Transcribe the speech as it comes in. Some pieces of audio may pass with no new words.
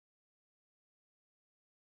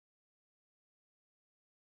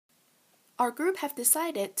our group have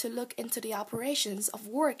decided to look into the operations of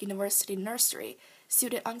Warwick University Nursery,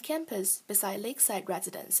 suited on campus beside lakeside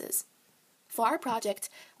residences. For our project,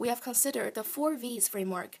 we have considered the 4 V's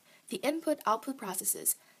framework, the input-output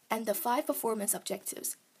processes, and the 5 performance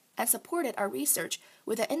objectives, and supported our research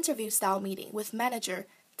with an interview-style meeting with manager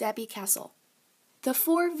Debbie Castle. The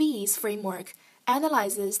 4 V's framework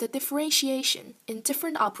analyzes the differentiation in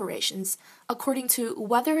different operations according to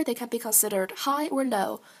whether they can be considered high or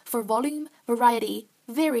low for volume, variety,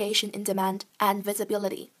 variation in demand, and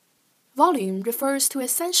visibility. Volume refers to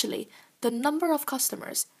essentially the number of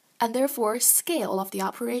customers and therefore scale of the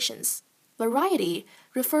operations. Variety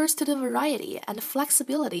refers to the variety and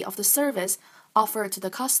flexibility of the service offered to the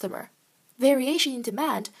customer. Variation in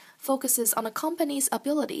demand focuses on a company's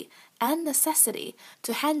ability and necessity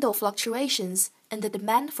to handle fluctuations in the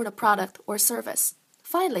demand for the product or service.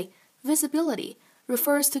 Finally, visibility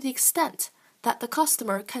refers to the extent that the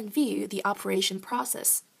customer can view the operation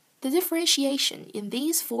process. The differentiation in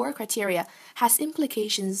these 4 criteria has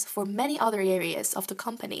implications for many other areas of the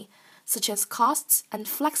company, such as costs and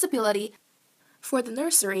flexibility. For the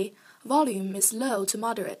nursery, volume is low to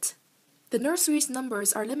moderate. The nursery's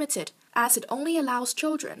numbers are limited as it only allows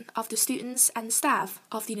children of the students and staff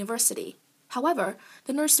of the university. However,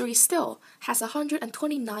 the nursery still has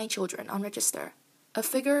 129 children on register, a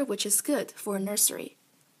figure which is good for a nursery.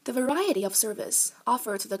 The variety of service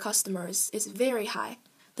offered to the customers is very high.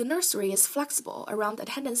 The nursery is flexible around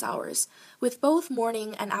attendance hours with both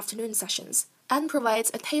morning and afternoon sessions and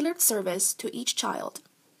provides a tailored service to each child.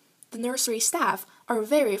 The nursery staff are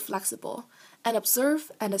very flexible and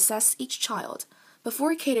observe and assess each child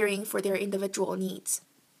before catering for their individual needs.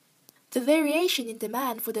 The variation in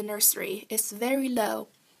demand for the nursery is very low.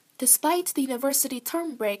 Despite the university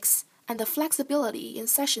term breaks and the flexibility in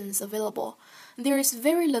sessions available, there is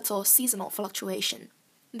very little seasonal fluctuation.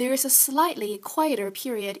 There is a slightly quieter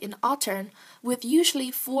period in autumn with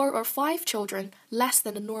usually 4 or 5 children less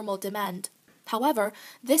than the normal demand. However,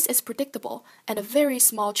 this is predictable and a very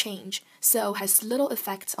small change, so has little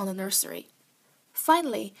effect on the nursery.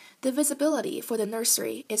 Finally, the visibility for the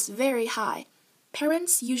nursery is very high.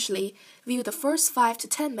 Parents usually view the first 5 to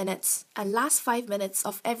 10 minutes and last 5 minutes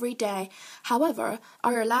of every day, however,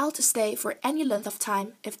 are allowed to stay for any length of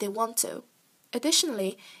time if they want to.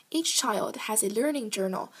 Additionally, each child has a learning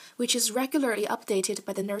journal which is regularly updated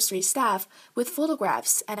by the nursery staff with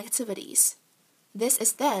photographs and activities. This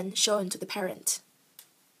is then shown to the parent.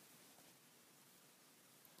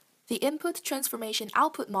 The input transformation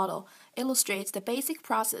output model illustrates the basic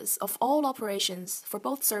process of all operations for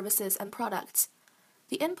both services and products.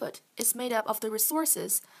 The input is made up of the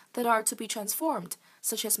resources that are to be transformed,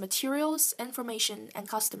 such as materials, information, and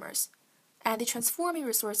customers, and the transforming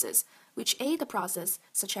resources which aid the process,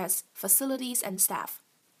 such as facilities and staff.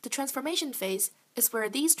 The transformation phase is where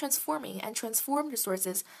these transforming and transformed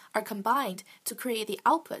resources are combined to create the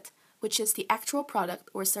output, which is the actual product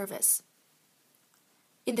or service.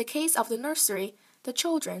 In the case of the nursery, the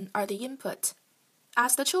children are the input.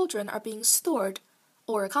 As the children are being stored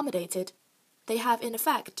or accommodated, they have in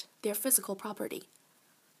effect their physical property.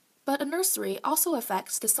 But a nursery also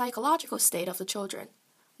affects the psychological state of the children.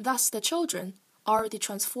 Thus, the children are the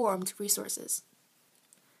transformed resources.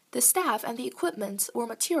 The staff and the equipment or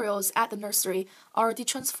materials at the nursery are the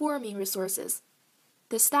transforming resources.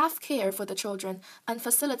 The staff care for the children and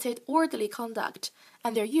facilitate orderly conduct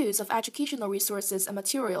and their use of educational resources and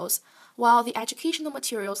materials, while the educational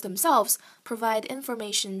materials themselves provide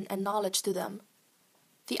information and knowledge to them.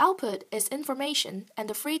 The output is information and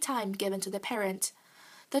the free time given to the parent.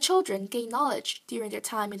 The children gain knowledge during their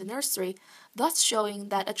time in the nursery, thus showing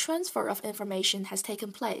that a transfer of information has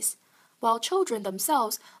taken place, while children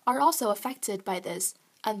themselves are also affected by this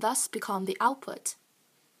and thus become the output.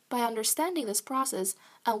 By understanding this process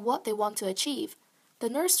and what they want to achieve, the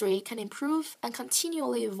nursery can improve and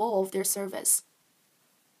continually evolve their service.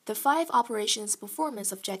 The 5 operations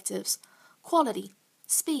performance objectives, quality,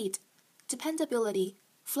 speed, dependability,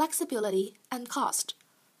 flexibility, and cost,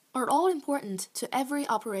 are all important to every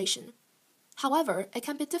operation. However, it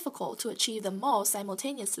can be difficult to achieve them all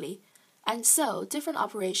simultaneously, and so different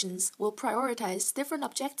operations will prioritize different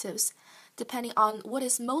objectives depending on what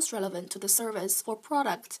is most relevant to the service or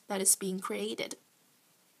product that is being created.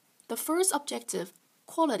 The first objective,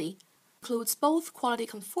 quality, includes both quality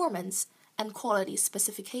conformance and quality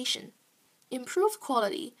specification. Improved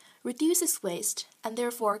quality reduces waste and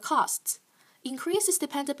therefore costs, increases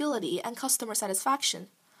dependability and customer satisfaction,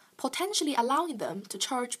 potentially allowing them to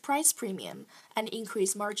charge price premium and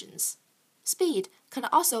increase margins. Speed can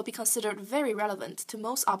also be considered very relevant to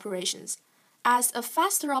most operations, as a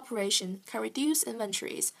faster operation can reduce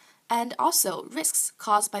inventories and also risks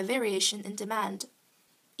caused by variation in demand.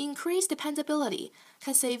 Increased dependability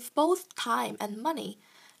can save both time and money,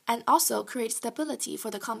 and also create stability for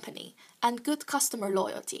the company and good customer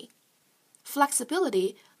loyalty.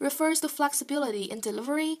 Flexibility refers to flexibility in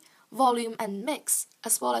delivery, volume, and mix,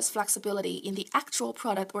 as well as flexibility in the actual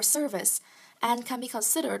product or service, and can be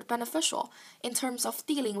considered beneficial in terms of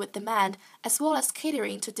dealing with demand as well as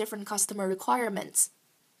catering to different customer requirements.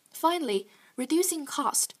 Finally, reducing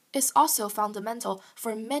cost is also fundamental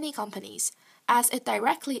for many companies, as it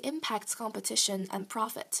directly impacts competition and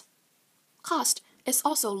profit. Cost is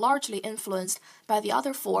also largely influenced by the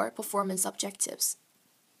other four performance objectives.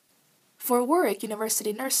 For Warwick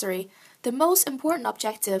University Nursery, the most important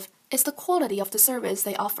objective is the quality of the service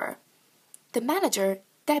they offer. The manager,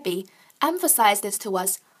 Debbie, emphasized this to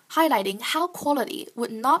us, highlighting how quality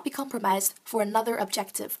would not be compromised for another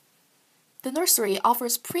objective. The nursery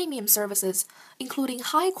offers premium services, including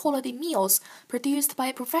high-quality meals produced by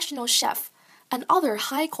a professional chef and other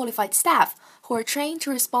high-qualified staff who are trained to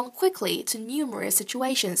respond quickly to numerous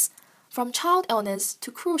situations, from child illness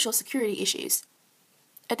to crucial security issues.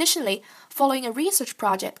 Additionally, following a research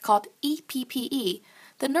project called EPPE,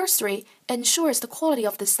 the nursery ensures the quality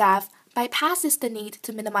of the staff bypasses the need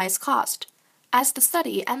to minimize cost, as the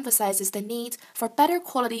study emphasizes the need for better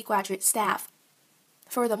quality graduate staff.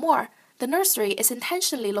 Furthermore, the nursery is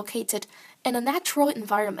intentionally located in a natural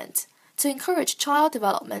environment to encourage child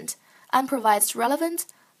development and provides relevant,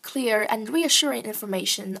 clear, and reassuring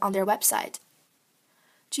information on their website.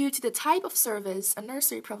 Due to the type of service a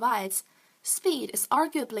nursery provides, speed is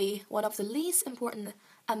arguably one of the least important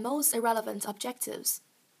and most irrelevant objectives.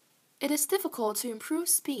 It is difficult to improve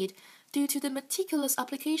speed due to the meticulous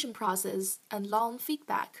application process and long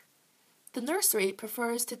feedback. The nursery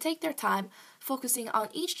prefers to take their time focusing on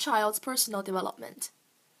each child's personal development.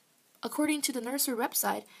 According to the nursery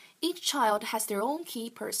website, each child has their own key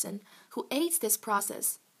person who aids this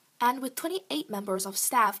process, and with 28 members of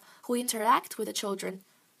staff who interact with the children,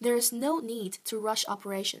 there is no need to rush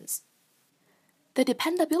operations. The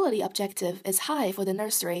dependability objective is high for the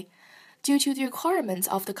nursery. Due to the requirements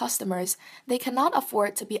of the customers, they cannot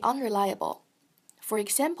afford to be unreliable. For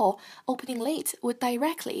example, opening late would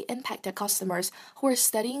directly impact their customers who are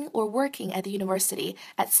studying or working at the university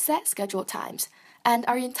at set scheduled times and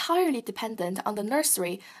are entirely dependent on the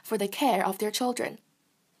nursery for the care of their children.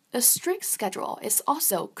 A strict schedule is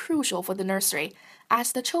also crucial for the nursery,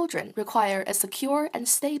 as the children require a secure and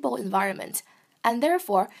stable environment, and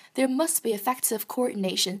therefore there must be effective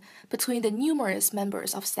coordination between the numerous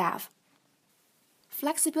members of staff.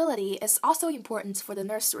 Flexibility is also important for the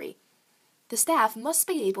nursery. The staff must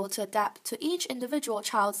be able to adapt to each individual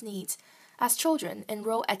child's needs, as children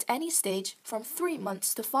enroll at any stage from 3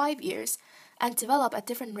 months to 5 years and develop at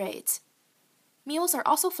different rates. Meals are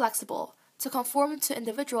also flexible to conform to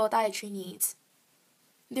individual dietary needs.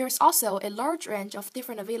 There is also a large range of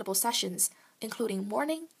different available sessions, including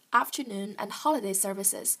morning, afternoon, and holiday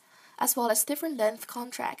services, as well as different length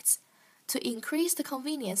contracts, to increase the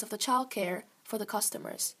convenience of the childcare for the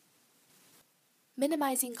customers.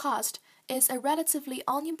 Minimizing cost is a relatively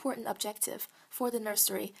unimportant objective for the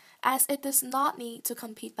nursery, as it does not need to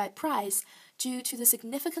compete by price due to the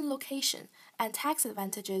significant location and tax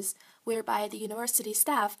advantages, whereby the university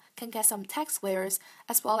staff can get some tax waivers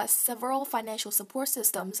as well as several financial support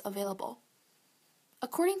systems available.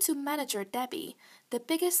 According to manager Debbie, the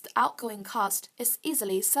biggest outgoing cost is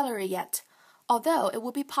easily salary yet. Although it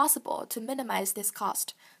would be possible to minimize this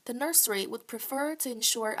cost, the nursery would prefer to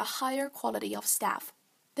ensure a higher quality of staff.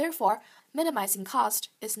 Therefore, minimizing cost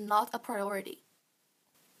is not a priority.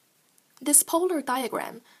 This polar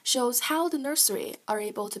diagram shows how the nursery are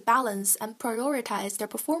able to balance and prioritize their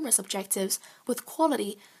performance objectives, with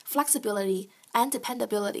quality, flexibility, and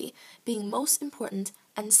dependability being most important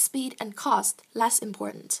and speed and cost less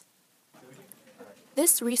important.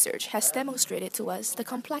 This research has demonstrated to us the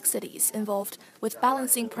complexities involved with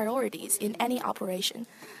balancing priorities in any operation.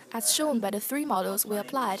 As shown by the 3 models we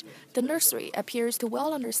applied, the nursery appears to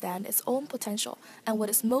well understand its own potential and what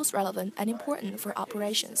is most relevant and important for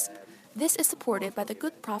operations. This is supported by the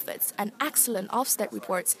good profits and excellent offset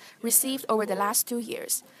reports received over the last 2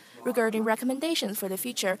 years. Regarding recommendations for the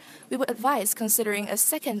future, we would advise considering a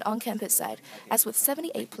second on-campus site, as with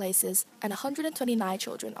 78 places and 129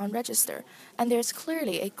 children on register, and there is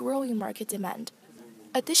clearly a growing market demand.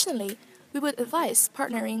 Additionally, we would advise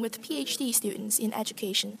partnering with PhD students in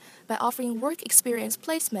education by offering work experience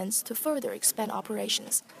placements to further expand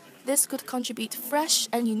operations. This could contribute fresh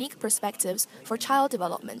and unique perspectives for child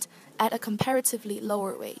development at a comparatively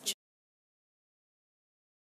lower wage.